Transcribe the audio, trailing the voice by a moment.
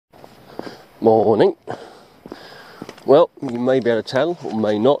Morning. Well, you may be able to tell, or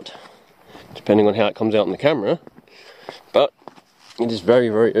may not, depending on how it comes out on the camera, but it is very,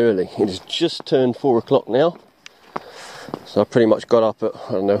 very early. It has just turned 4 o'clock now, so I pretty much got up at,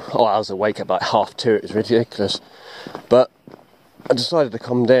 I don't know, I was awake at about 2:30, it was ridiculous, but I decided to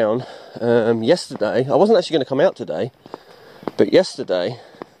come down. Yesterday, I wasn't actually going to come out today, but yesterday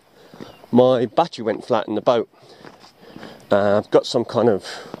my battery went flat in the boat. I've got some kind of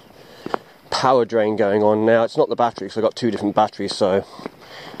power drain going on now. It's not the battery, because I've got 2 different batteries, so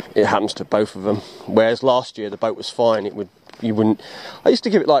it happens to both of them. Whereas last year the boat was fine. I used to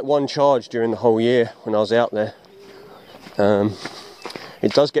give it like 1 charge during the whole year when I was out there.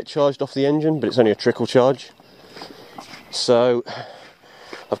 It does get charged off the engine, but it's only a trickle charge. So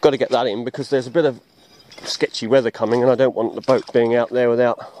I've got to get that in, because there's a bit of sketchy weather coming, and I don't want the boat being out there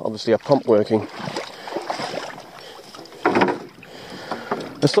without obviously a pump working.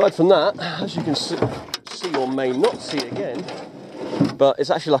 Aside from that, as you can see or may not see again, but it's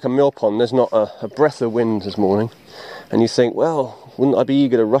actually like a mill pond. There's not a breath of wind this morning, and you think, well, wouldn't I be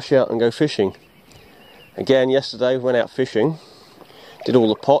eager to rush out and go fishing? Again, yesterday we went out fishing, did all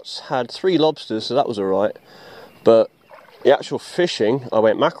the pots, had 3 lobsters, so that was alright, but the actual fishing, I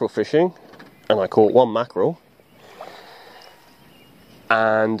went mackerel fishing, and I caught 1 mackerel,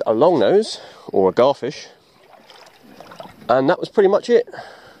 and a long nose, or a garfish, and that was pretty much it.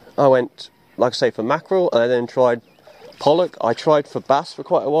 I went, like I say, for mackerel, and I then tried pollock. I tried for bass for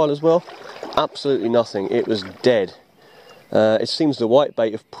quite a while as well. Absolutely nothing. It was dead. It seems the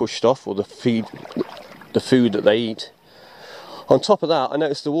whitebait have pushed off, or the food that they eat. On top of that, I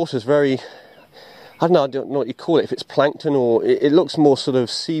noticed the water's very, I don't know what you call it, if it's plankton or it looks more sort of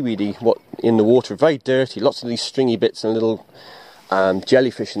seaweedy in the water. Very dirty. Lots of these stringy bits and little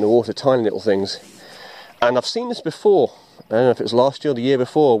jellyfish in the water, tiny little things. And I've seen this before. I don't know if it was last year or the year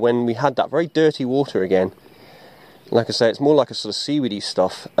before, when we had that very dirty water again. Like I say, it's more like a sort of seaweedy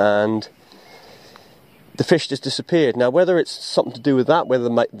stuff, and the fish just disappeared. Now, whether it's something to do with that, whether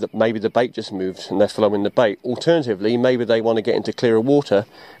maybe the bait just moved and they're following the bait. Alternatively, maybe they want to get into clearer water,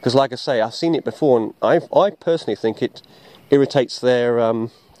 because like I say, I've seen it before, and I personally think it irritates their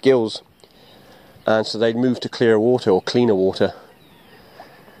gills, and so they move to clearer water or cleaner water.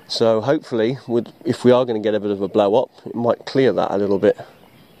 So hopefully, if we are going to get a bit of a blow up, it might clear that a little bit.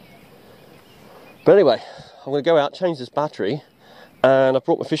 But anyway, I'm going to go out, change this battery, and I've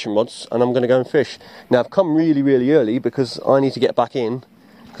brought my fishing rods, and I'm going to go and fish. Now, I've come really, really early because I need to get back in,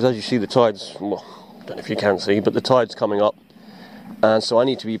 because as you see, the tide's, well, I don't know if you can see, but the tide's coming up, and so I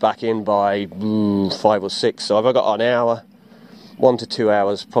need to be back in by 5 or 6. So I've got an hour, 1 to 2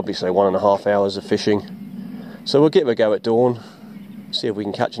 hours, probably say 1.5 hours of fishing. So we'll give it a go at dawn. See if we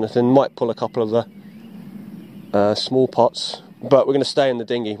can catch anything. Might pull a couple of the small pots, but we're going to stay in the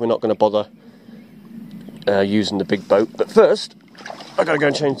dinghy. We're not going to bother using the big boat. But first, I've got to go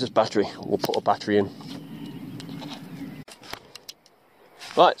and change this battery. We'll put a battery in.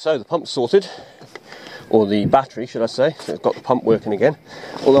 Right, so the pump's sorted, or the battery, should I say. So it's got the pump working again.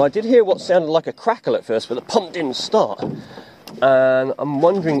 Although I did hear what sounded like a crackle at first, but the pump didn't start. And I'm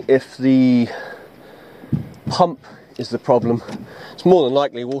wondering if the pump is the problem. It's more than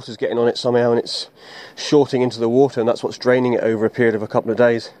likely water's getting on it somehow, and it's shorting into the water, and that's what's draining it over a period of a couple of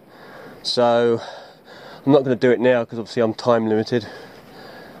days. So I'm not going to do it now, because obviously I'm time limited.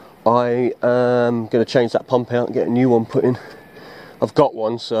 I am going to change that pump out and get a new one put in. I've got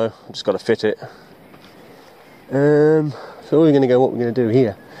one, so I've just got to fit it. So we're going to go, what we're going to do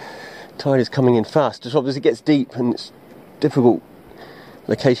here. Tide is coming in fast. Just obviously it gets deep, and it's difficult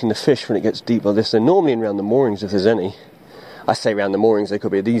locating the fish when it gets deep like this. They're normally around the moorings, if there's any. I say around the moorings, they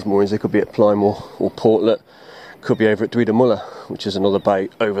could be at these moorings, they could be at Plymore or Portlet, could be over at Dweedmuller, which is another bay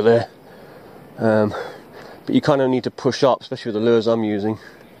over there. But you kind of need to push up, especially with the lures I'm using.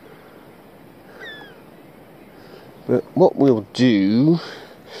 But what we'll do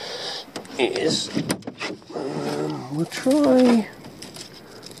is we'll try,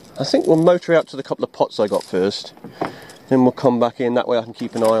 I think we'll motor out to the couple of pots I got first, then we'll come back in. That way I can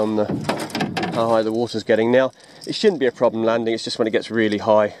keep an eye on how high the water's getting. Now, it shouldn't be a problem landing, it's just when it gets really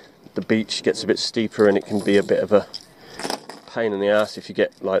high, the beach gets a bit steeper, and it can be a bit of a pain in the ass if you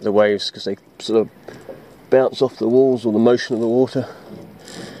get like the waves, because they sort of bounce off the walls or the motion of the water.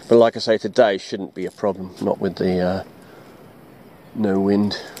 But like I say, today shouldn't be a problem, not with the no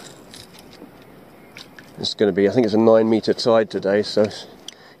wind. It's going to be, I think it's a 9 metre tide today, so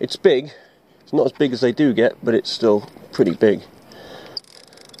it's big. It's not as big as they do get, but it's still pretty big.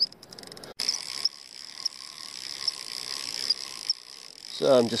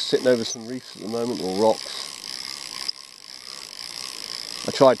 So I'm just sitting over some reefs at the moment, or rocks.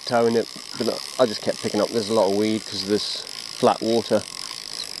 I tried towing it, but I just kept picking up. There's a lot of weed because of this flat water.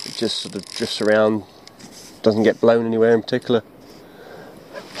 It just sort of drifts around, doesn't get blown anywhere in particular.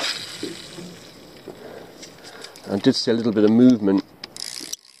 I did see a little bit of movement,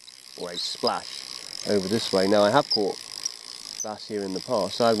 or a splash, over this way. Now I have caught bass here in the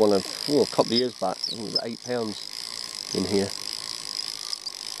past. I had one a couple of years back. I think it was 8 pounds in here.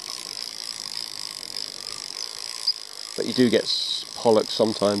 But you do get pollock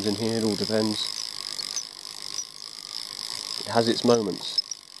sometimes in here, it all depends. It has its moments.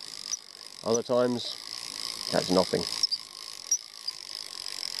 Other times, that's nothing.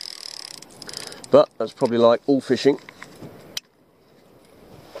 But that's probably like all fishing.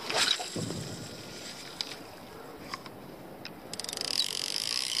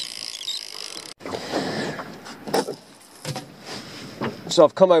 So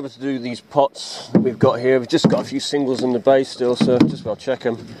I've come over to do these pots that we've got here. We've just got a few singles in the bay still, so just got to check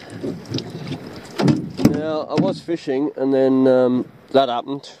them. Now I was fishing and then that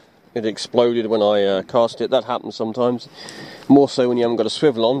happened. It exploded when I cast it. That happens sometimes. More so when you haven't got a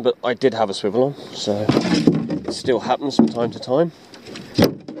swivel on, but I did have a swivel on, so it still happens from time to time.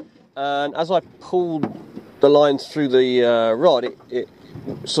 And as I pulled the line through the rod, it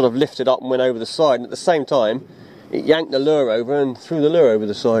sort of lifted up and went over the side, and at the same time it yanked the lure over and threw the lure over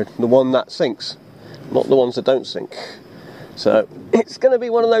the side, the one that sinks, not the ones that don't sink. So it's going to be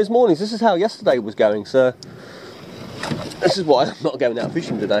one of those mornings. This is how yesterday was going, so this is why I'm not going out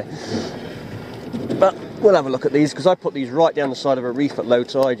fishing today. But we'll have a look at these, because I put these right down the side of a reef at low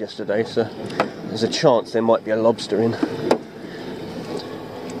tide yesterday, so there's a chance there might be a lobster in.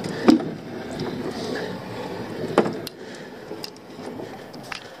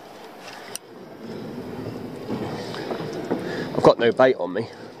 I've got no bait on me,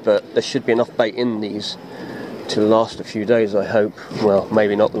 but there should be enough bait in these to last a few days, I hope. Well,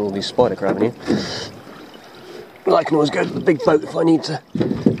 maybe not with all these spider crab in here. But I can always go to the big boat if I need to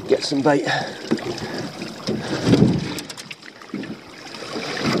get some bait.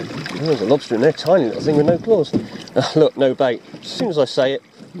 Oh, there's a lobster in there, tiny little thing with no claws. Look, no bait. As soon as I say it,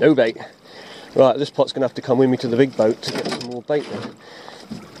 no bait. Right, this pot's going to have to come with me to the big boat to get some more bait then.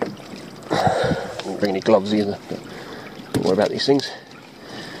 I didn't bring any gloves either. Don't worry about these things.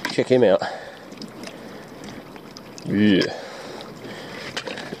 Check him out. Yeah.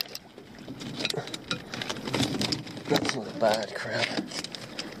 That's not a bad crab.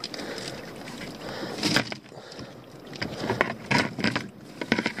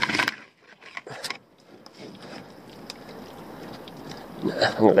 Nah,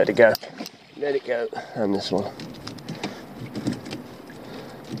 I'm going to let it go. Let it go. And this one.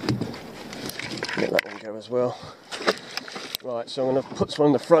 Let that one go as well. Right, so I'm going to put this one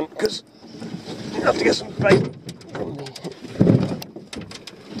in the front because I have to get some bait from the...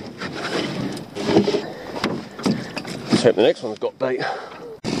 Let's hope the next one's got bait.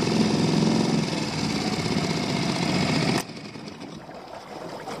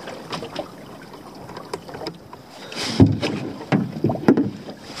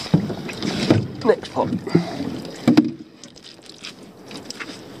 Next pot.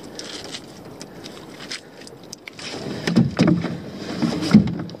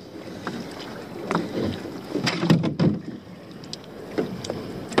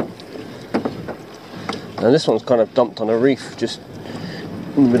 And this one's kind of dumped on a reef just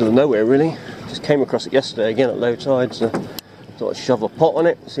in the middle of nowhere really. Just came across it yesterday again at low tide, so thought I'd shove a pot on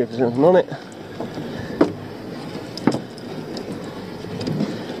it, see if there's anything on it.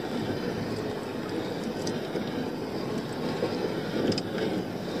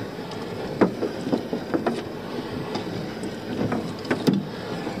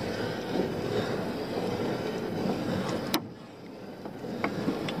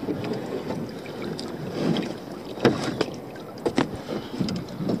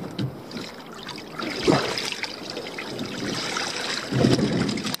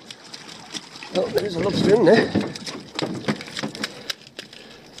 Oh, there's a lobster in there.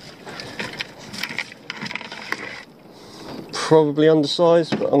 Probably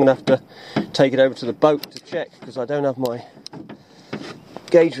undersized, but I'm going to have to take it over to the boat to check because I don't have my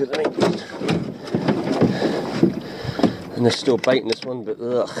gauge with me. And there's still bait in this one, but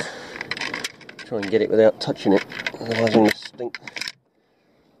ugh. Try and get it without touching it, otherwise I'm going to stink.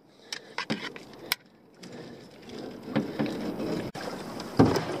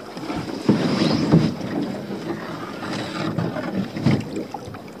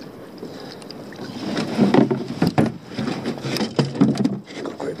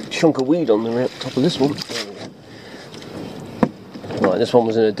 Chunk of weed on the top of this one. Right, this one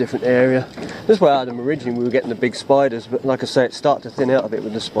was in a different area. This is where I had them originally, we were getting the big spiders, but like I say, it started to thin out a bit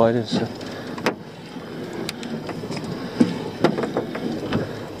with the spiders. So.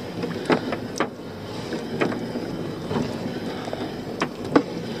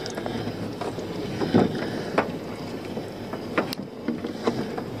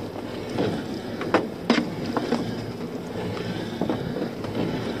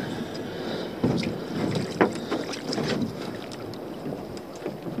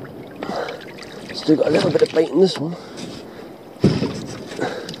 Still got a little bit of bait in this one.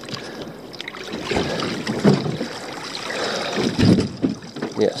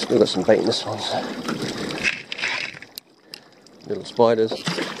 Yeah, still got some bait in this one. So. Little spiders.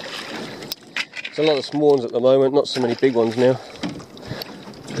 There's a lot of small ones at the moment, not so many big ones now.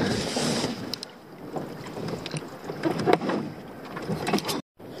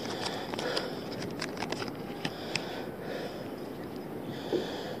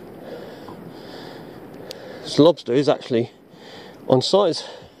 This lobster is actually on size.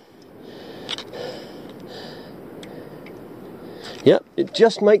 Yep, it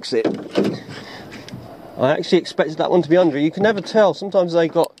just makes it. I actually expected that one to be under. You can never tell. Sometimes they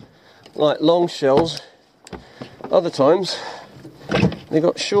got like long shells. Other times they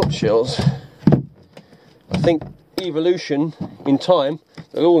got short shells. I think evolution in time,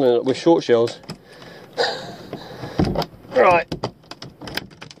 they'll all end up with short shells. Right.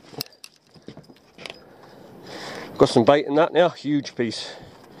 Got some bait in that now, huge piece.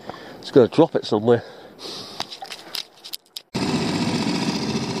 Just got to drop it somewhere.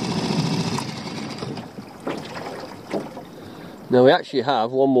 Now we actually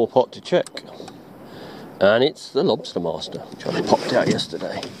have one more pot to check, and it's the Lobster Master, which I popped out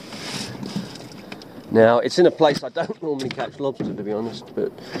yesterday. Now it's in a place I don't normally catch lobster, to be honest,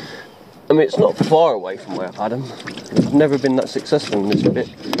 but I mean it's not far away from where I've had them. I've never been that successful in this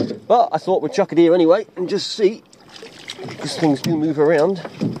bit, but I thought we'd chuck it here anyway and just see. Because things do move around.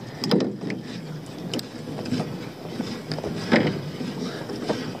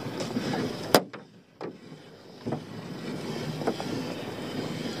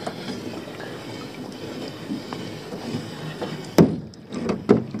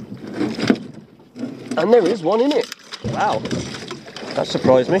 And there is one in it. Wow, that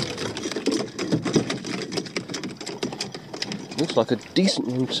surprised me. Looks like a decent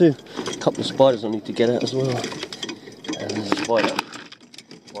one too. A couple of spiders I need to get out as well. And there's a spider.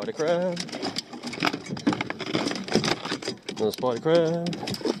 Spider crab. Another spider crab.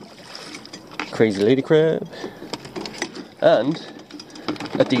 Crazy lady crab. And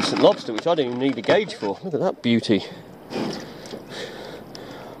a decent lobster, which I didn't even need a gauge for. Look at that beauty.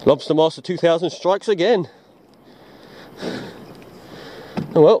 Lobster Master 2000 strikes again.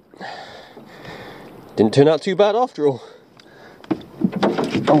 Oh well. Didn't turn out too bad after all.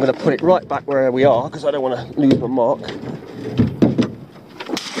 I'm going to put it right back where we are because I don't want to lose my mark.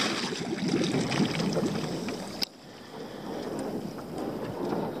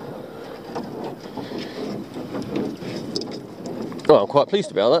 Well, I'm quite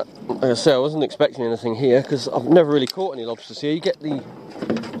pleased about that. Like I say, I wasn't expecting anything here because I've never really caught any lobsters here. You get the...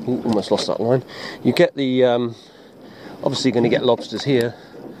 Ooh, almost lost that line. You get the... obviously going to get lobsters here,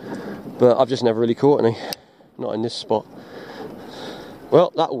 but I've just never really caught any. Not in this spot.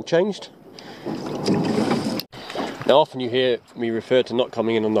 Well, that all changed. Now often you hear me refer to not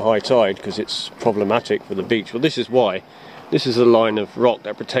coming in on the high tide because it's problematic for the beach. Well, this is why. This is a line of rock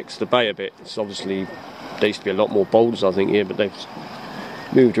that protects the bay a bit. It's obviously, there used to be a lot more boulders I think here, but they've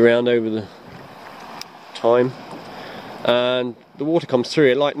moved around over the time. And the water comes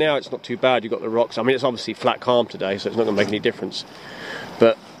through it. Like now it's not too bad, you've got the rocks. I mean it's obviously flat calm today, so it's not going to make any difference.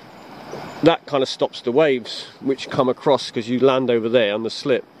 But that kind of stops the waves which come across because you land over there on the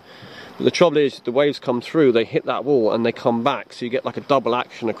slip. But the trouble is the waves come through, they hit that wall and they come back, so you get like a double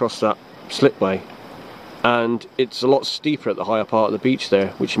action across that slipway. And it's a lot steeper at the higher part of the beach there,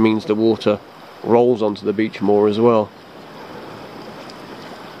 which means the water rolls onto the beach more as well.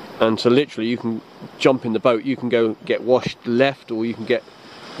 And so literally you can jump in the boat, you can go get washed left or you can get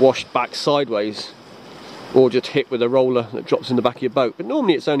washed back sideways, or just hit with a roller that drops in the back of your boat. But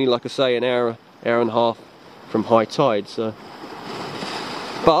normally it's only, like I say, an hour and a half from high tide, so.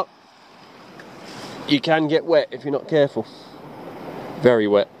 But you can get wet if you're not careful. Very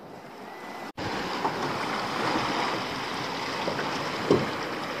wet.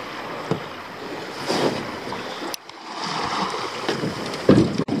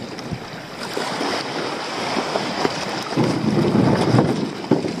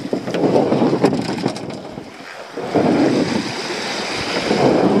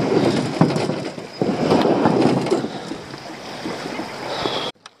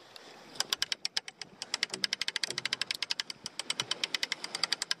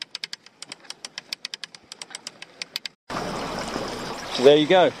 there you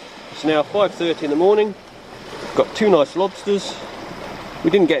go. It's now 5:30 in the morning. Got 2 nice lobsters. We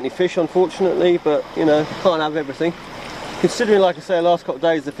didn't get any fish, unfortunately, but you know, can't have everything. Considering, like I say, the last couple of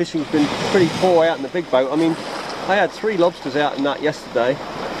days the fishing's been pretty poor out in the big boat. I mean, I had 3 lobsters out in that yesterday,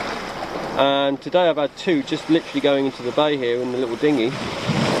 and today I've had 2 just literally going into the bay here in the little dinghy.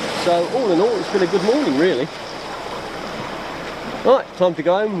 So all in all, it's been a good morning, really. Right, time to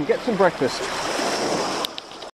go home and get some breakfast.